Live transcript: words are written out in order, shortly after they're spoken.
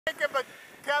But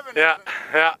Kevin Yeah.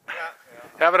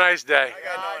 Have a nice day.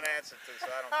 I got no one answer to, so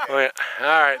I don't Oh, care. yeah.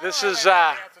 All right, this is,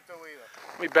 let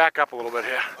me back up a little bit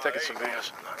here. Taking some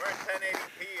videos. We're in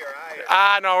 1080p or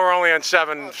higher. No, we're only on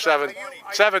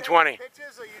 720.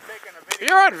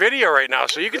 You're on video right now,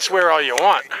 so you can swear all you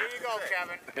want. Here you go,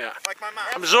 Kevin. Yeah. Like my mom.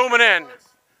 I'm zooming in.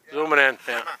 Zooming in,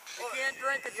 yeah. You can't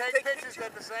drink and take pictures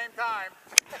at the same time.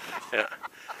 Yeah.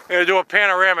 We're going to do a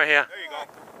panorama here. There you go.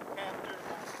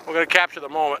 We're going to capture the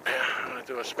moment. Yeah. I'm going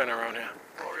to do a spin around here.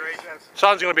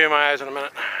 Sun's going to be in my eyes in a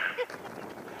minute.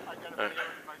 Right.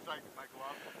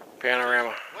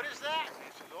 Panorama. What is that?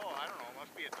 He says, oh, I don't know. It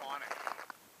must be a tonic.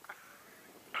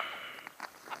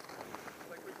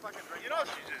 Like we fucking drink. You know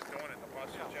she's just doing it to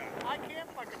bust your job. I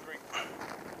can't fucking drink.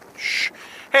 Shh.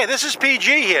 Hey, this is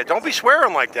PG here. Don't be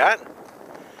swearing like that.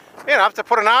 Man, I have to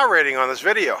put an R rating on this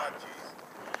video. Oh,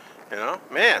 You know,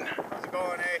 man. how's it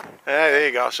going, eh? Hey, there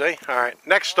you go, see? All right,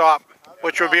 next stop,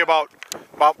 which would be about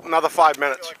another 5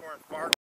 minutes. I feel like we're